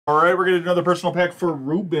All right, we're getting another personal pack for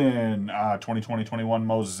Ruben. 2020-21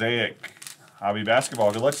 Mosaic Hobby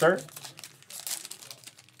Basketball. Good luck, sir.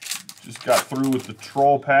 Just got through with the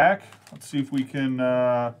troll pack. Let's see if we can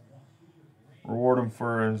reward him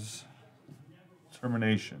for his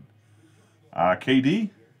termination. KD.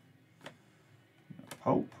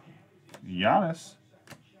 Pope. Giannis.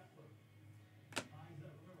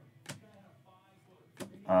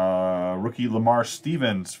 Rookie Lamar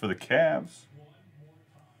Stevens for the Cavs.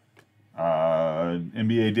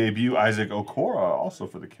 NBA debut Isaac Okoro, also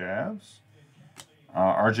for the Cavs.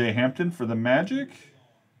 RJ Hampton for the Magic.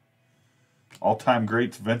 All-time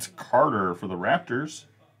greats Vince Carter for the Raptors.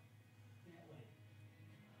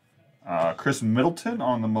 Chris Middleton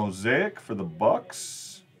on the Mosaic for the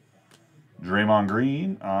Bucks. Draymond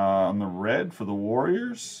Green on the red for the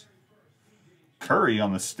Warriors. Curry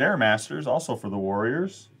on the Stairmasters, also for the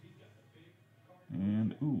Warriors.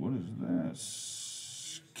 And, ooh, what is this?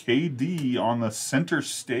 KD on the center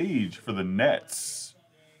stage for the Nets.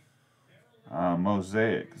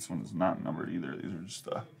 Mosaic. This one is not numbered either. These are just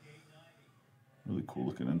really cool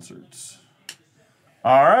looking inserts.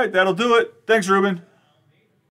 All right, that'll do it. Thanks, Ruben.